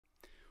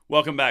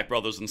Welcome back,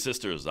 brothers and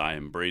sisters. I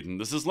am Braden.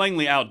 This is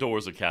Langley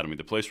Outdoors Academy,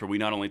 the place where we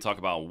not only talk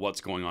about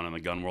what's going on in the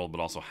gun world, but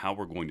also how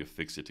we're going to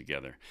fix it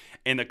together.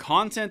 And the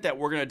content that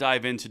we're going to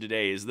dive into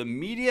today is the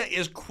media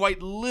is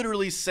quite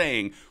literally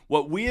saying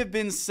what we have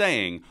been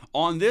saying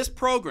on this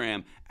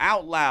program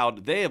out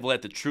loud. They have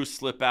let the truth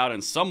slip out,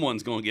 and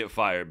someone's going to get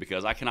fired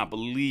because I cannot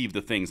believe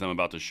the things I'm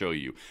about to show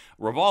you,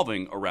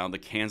 revolving around the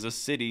Kansas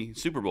City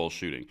Super Bowl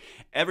shooting.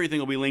 Everything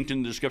will be linked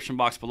in the description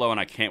box below, and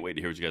I can't wait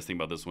to hear what you guys think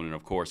about this one. And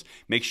of course,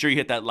 make sure you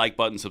hit that like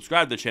button,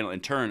 subscribe to the channel,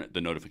 and turn the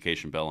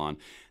notification bell on.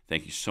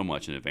 Thank you so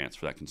much in advance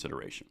for that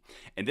consideration.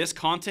 And this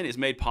content is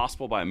made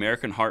possible by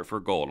American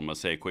Hartford Gold. I'm going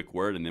to say a quick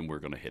word and then we're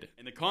going to hit it.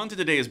 And the content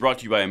today is brought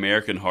to you by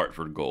American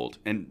Hartford Gold.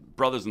 And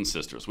brothers and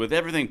sisters, with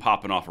everything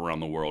popping off around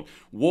the world,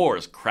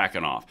 wars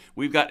cracking off,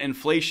 we've got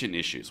inflation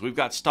issues, we've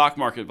got stock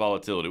market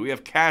volatility, we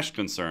have cash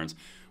concerns,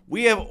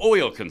 we have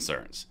oil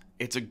concerns.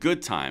 It's a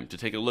good time to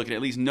take a look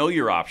at least know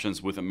your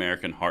options with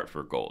American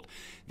Hartford Gold.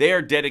 They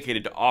are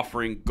dedicated to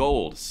offering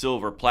gold,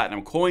 silver,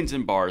 platinum coins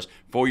and bars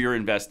for your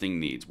investing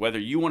needs. Whether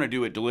you want to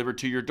do it delivered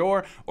to your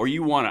door or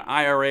you want an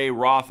IRA,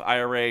 Roth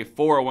IRA,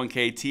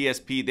 401k,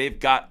 TSP, they've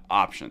got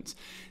options.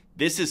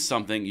 This is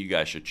something you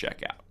guys should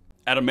check out.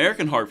 At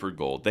American Hartford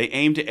Gold, they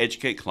aim to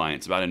educate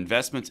clients about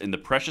investments in the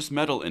precious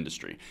metal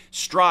industry,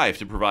 strive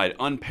to provide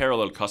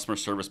unparalleled customer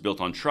service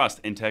built on trust,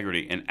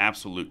 integrity, and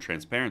absolute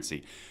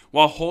transparency,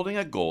 while holding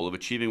a goal of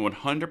achieving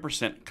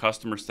 100%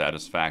 customer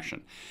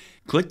satisfaction.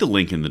 Click the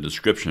link in the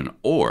description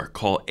or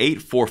call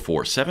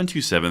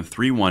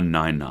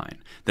 844-727-3199.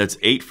 That's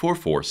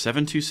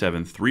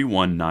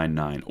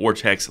 844-727-3199 or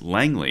text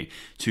Langley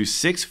to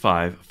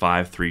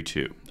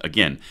 65532.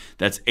 Again,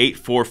 that's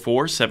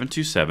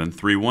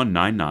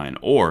 844-727-3199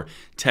 or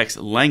text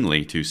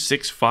Langley to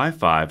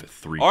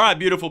 65532. All right,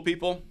 beautiful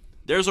people,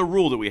 there's a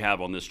rule that we have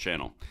on this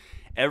channel.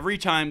 Every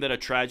time that a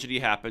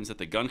tragedy happens that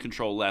the gun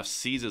control left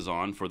seizes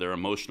on for their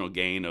emotional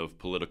gain of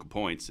political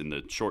points in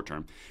the short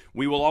term,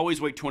 we will always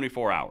wait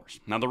 24 hours.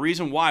 Now, the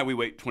reason why we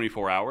wait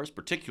 24 hours,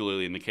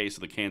 particularly in the case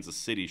of the Kansas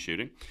City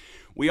shooting,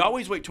 we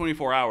always wait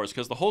 24 hours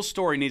because the whole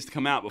story needs to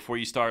come out before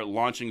you start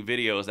launching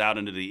videos out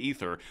into the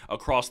ether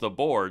across the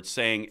board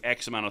saying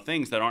X amount of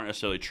things that aren't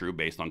necessarily true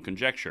based on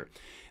conjecture.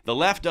 The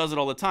left does it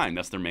all the time.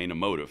 That's their main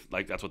motive.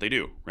 Like, that's what they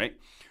do, right?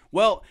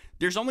 Well,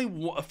 there's only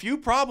a few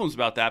problems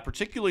about that,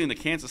 particularly in the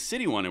Kansas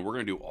City one, and we're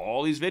going to do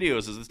all these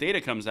videos as this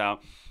data comes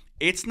out.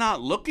 It's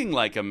not looking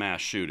like a mass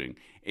shooting.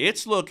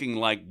 It's looking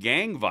like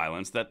gang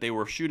violence, that they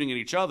were shooting at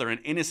each other and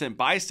innocent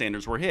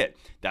bystanders were hit.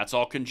 That's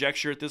all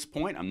conjecture at this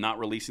point. I'm not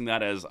releasing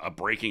that as a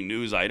breaking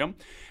news item.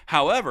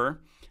 However,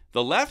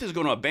 the left is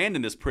going to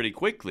abandon this pretty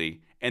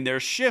quickly, and they're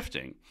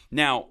shifting.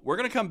 Now, we're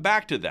going to come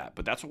back to that,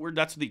 but that's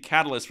the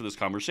catalyst for this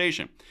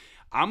conversation.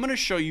 I'm going to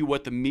show you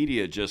what the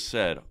media just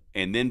said,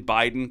 and then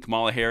Biden,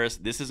 Kamala Harris.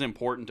 This is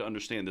important to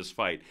understand this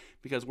fight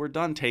because we're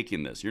done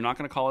taking this. You're not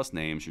going to call us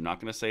names. You're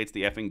not going to say it's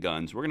the effing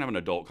guns. We're going to have an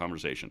adult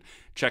conversation.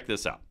 Check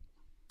this out.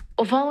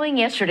 Well, following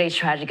yesterday's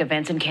tragic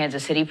events in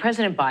Kansas City,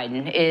 President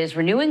Biden is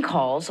renewing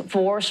calls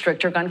for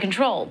stricter gun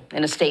control.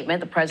 In a statement,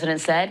 the president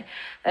said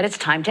that it's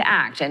time to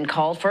act and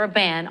called for a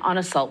ban on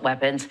assault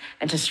weapons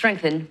and to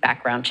strengthen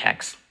background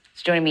checks.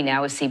 Joining me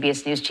now is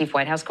CBS News Chief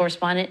White House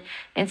Correspondent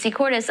Nancy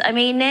Cordes. I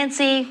mean,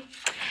 Nancy,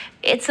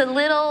 it's a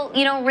little,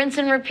 rinse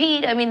and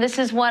repeat. I mean, this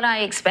is what I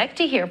expect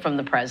to hear from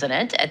the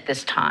president at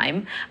this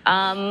time.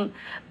 But,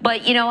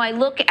 I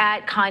look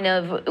at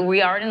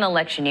we are in an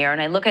election year,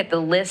 and I look at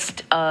the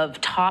list of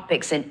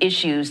topics and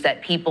issues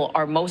that people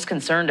are most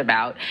concerned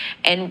about.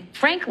 And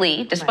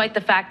frankly, despite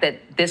the fact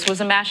that this was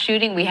a mass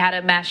shooting, we had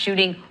a mass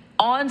shooting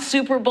on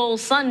Super Bowl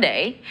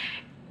Sunday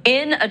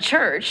in a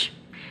church.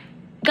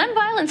 Gun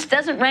violence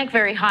doesn't rank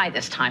very high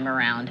this time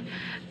around.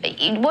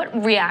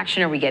 What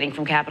reaction are we getting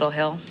from Capitol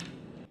Hill?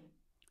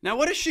 Now,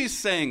 what is she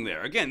saying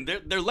there? Again,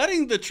 they're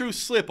letting the truth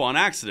slip on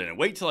accident.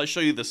 Wait till I show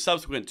you the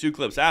subsequent 2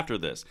 clips after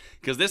this,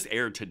 because this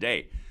aired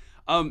today.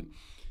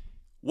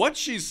 What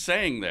she's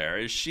saying there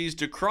is she's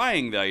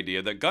decrying the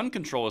idea that gun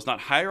control is not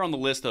higher on the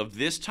list of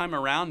this time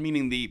around,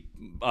 meaning the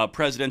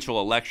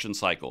presidential election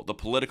cycle, the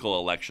political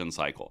election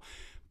cycle,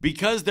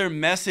 because their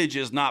message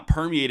is not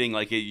permeating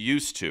like it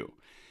used to.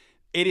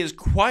 It is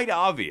quite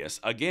obvious,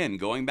 again,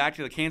 going back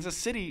to the Kansas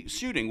City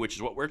shooting, which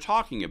is what we're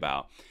talking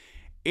about,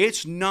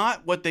 it's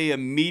not what they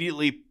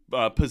immediately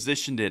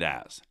positioned it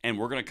as. And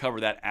we're going to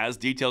cover that as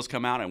details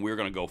come out, and we're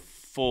going to go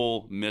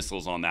full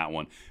missiles on that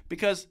one.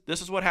 Because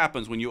this is what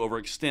happens when you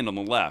overextend on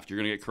the left. You're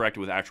going to get corrected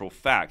with actual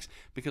facts,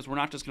 because we're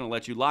not just going to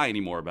let you lie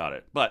anymore about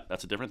it. But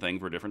that's a different thing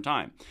for a different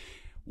time.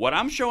 What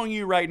I'm showing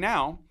you right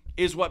now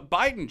is what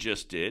Biden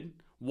just did,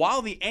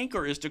 while the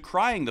anchor is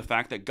decrying the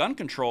fact that gun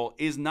control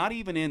is not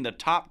even in the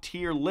top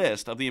tier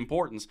list of the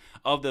importance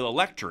of the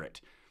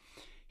electorate.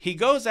 He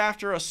goes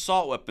after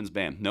assault weapons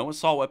ban. No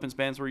assault weapons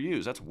bans were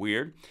used. That's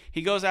weird.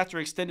 He goes after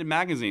extended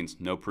magazines.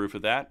 No proof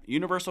of that.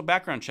 Universal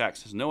background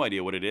checks. Has no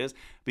idea what it is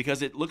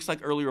because it looks like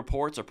early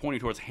reports are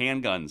pointing towards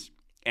handguns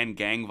and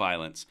gang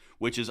violence,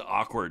 which is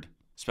awkward,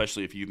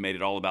 especially if you've made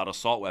it all about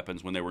assault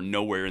weapons when they were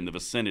nowhere in the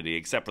vicinity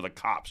except for the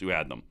cops who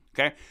had them.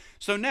 Okay?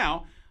 So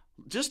now,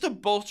 just to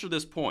bolster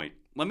this point,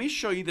 let me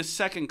show you the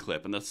second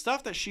clip. And the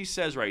stuff that she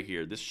says right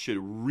here, this should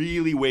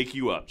really wake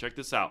you up. Check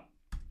this out.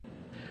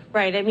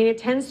 Right. I mean, it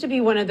tends to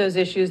be one of those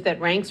issues that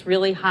ranks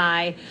really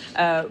high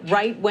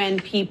right when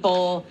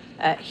people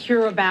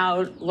hear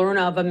about, learn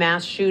of a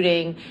mass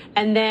shooting,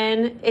 and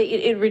then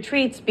it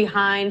retreats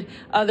behind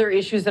other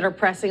issues that are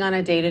pressing on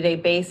a day-to-day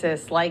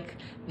basis, like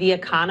the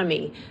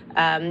economy.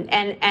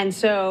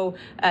 So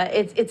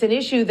it's an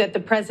issue that the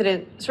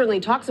president certainly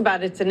talks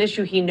about. It's an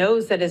issue he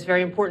knows that is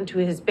very important to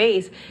his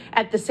base.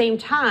 At the same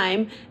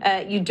time,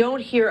 you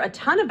don't hear a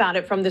ton about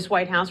it from this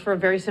White House for a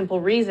very simple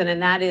reason,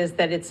 and that is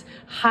that it's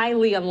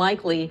highly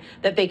unlikely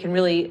that they can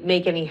really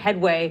make any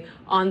headway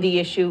on the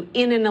issue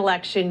in an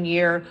election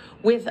year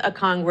with a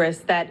Congress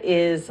that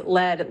is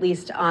led, at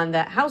least on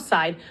the House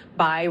side,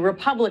 by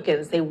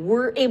Republicans. They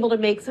were able to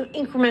make some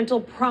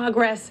incremental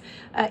progress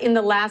in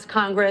the last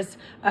Congress,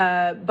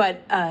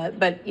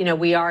 but you know,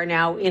 we are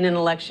now in an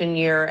election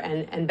year,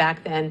 and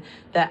back then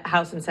the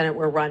House and Senate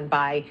were run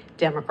by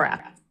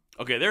Democrats.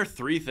 Okay, there are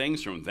three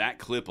things from that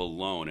clip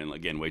alone, and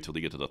again, wait till they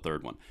get to the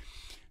third one.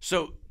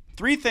 So,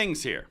 three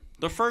things here.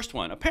 The first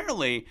one,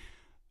 apparently,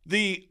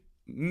 the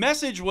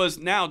message has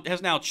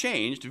now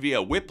changed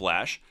via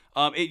Whiplash.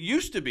 It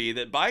used to be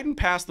that Biden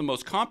passed the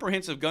most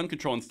comprehensive gun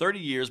control in 30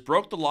 years,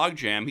 broke the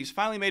logjam. He's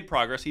finally made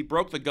progress. He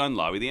broke the gun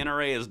lobby. The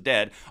NRA is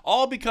dead,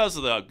 all because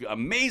of the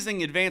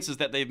amazing advances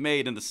that they've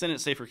made in the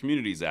Senate Safer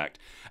Communities Act.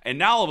 And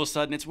now all of a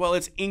sudden, it's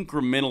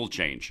incremental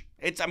change.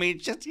 It's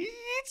just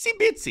itsy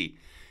bitsy.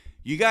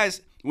 You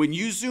guys, when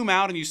you zoom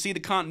out and you see the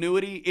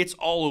continuity, it's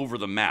all over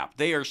the map.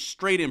 They are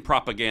straight in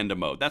propaganda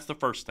mode. That's the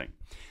first thing.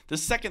 The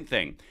second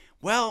thing,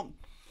 well,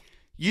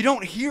 you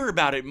don't hear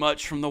about it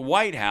much from the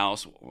White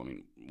House. I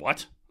mean,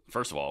 what?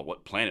 First of all,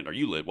 what planet are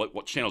you live?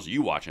 What channels are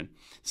you watching?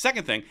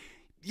 Second thing,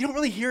 you don't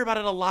really hear about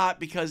it a lot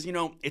because, you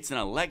know, it's an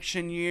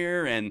election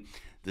year and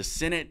the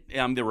Senate,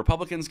 the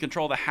Republicans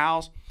control the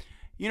House.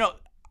 You know,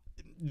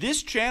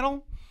 this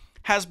channel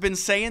has been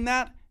saying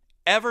that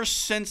ever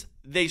since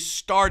they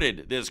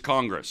started this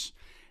Congress.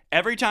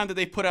 Every time that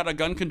they put out a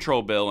gun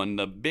control bill and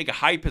the big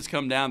hype has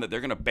come down that they're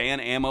going to ban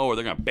ammo or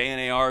they're going to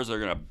ban ARs or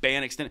they're going to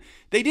ban extended,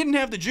 they didn't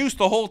have the juice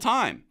the whole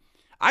time.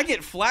 I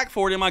get flack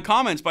for it in my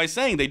comments by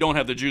saying they don't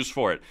have the juice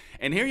for it.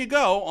 And here you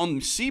go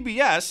on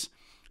CBS,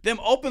 them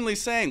openly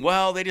saying,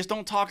 well, they just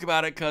don't talk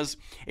about it because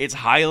it's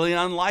highly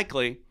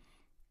unlikely.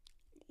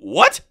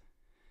 What?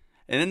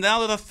 And then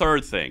now to the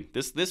third thing.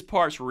 This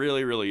part's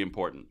really, really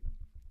important.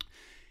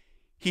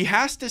 He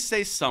has to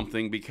say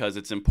something because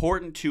it's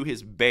important to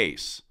his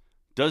base.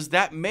 Does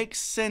that make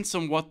sense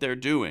on what they're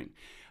doing?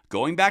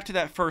 Going back to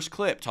that first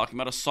clip, talking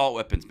about assault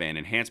weapons ban,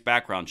 enhanced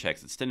background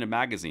checks, extended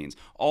magazines,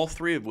 all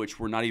three of which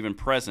were not even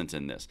present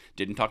in this.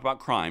 Didn't talk about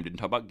crime, didn't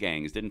talk about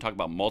gangs, didn't talk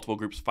about multiple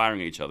groups firing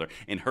at each other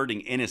and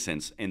hurting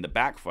innocents in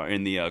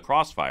the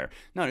crossfire.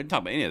 No, didn't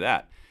talk about any of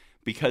that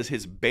because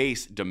his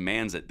base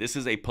demands it. This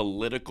is a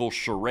political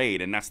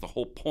charade, and that's the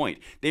whole point.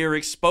 They are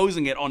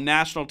exposing it on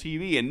national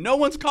TV, and no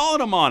one's calling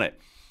them on it.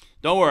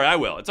 Don't worry, I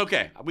will. It's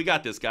okay. We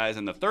got this, guys.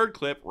 And the third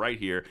clip right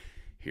here.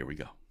 Here we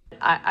go.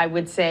 I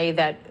would say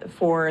that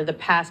for the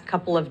past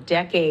couple of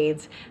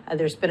decades,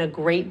 there's been a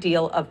great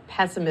deal of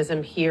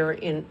pessimism here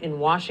in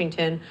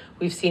Washington.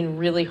 We've seen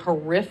really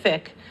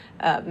horrific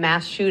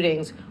mass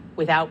shootings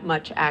without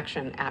much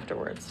action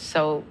afterwards.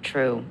 So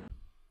true.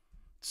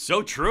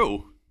 So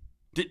true.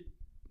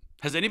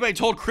 Has anybody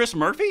told Chris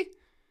Murphy?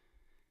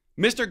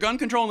 Mr. Gun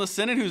Control in the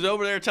Senate, who's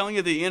over there telling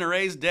you the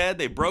NRA's dead,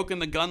 they've broken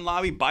the gun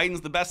lobby,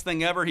 Biden's the best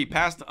thing ever, he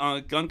passed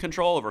gun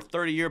control over a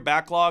 30-year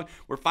backlog,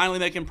 we're finally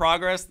making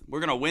progress, we're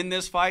going to win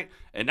this fight,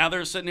 and now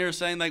they're sitting here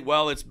saying, like,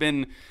 well, it's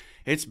been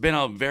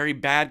a very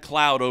bad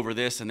cloud over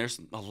this, and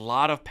there's a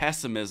lot of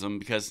pessimism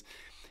because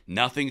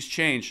nothing's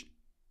changed.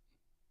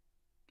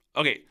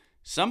 Okay,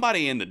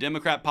 somebody in the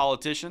Democrat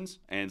politicians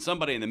and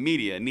somebody in the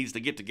media needs to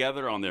get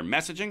together on their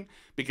messaging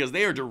because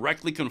they are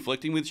directly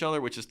conflicting with each other,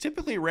 which is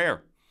typically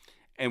rare.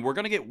 And we're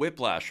going to get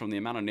whiplash from the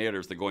amount of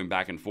narratives that are going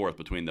back and forth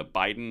between the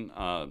Biden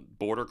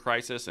border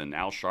crisis and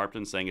Al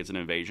Sharpton saying it's an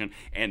invasion,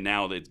 and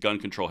now that gun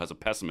control has a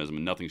pessimism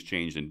and nothing's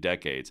changed in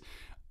decades.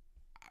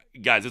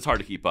 Guys, it's hard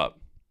to keep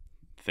up.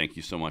 Thank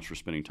you so much for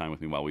spending time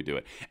with me while we do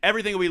it.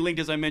 Everything will be linked,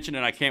 as I mentioned,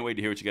 and I can't wait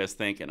to hear what you guys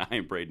think. And I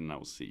am Braden, and I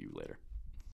will see you later.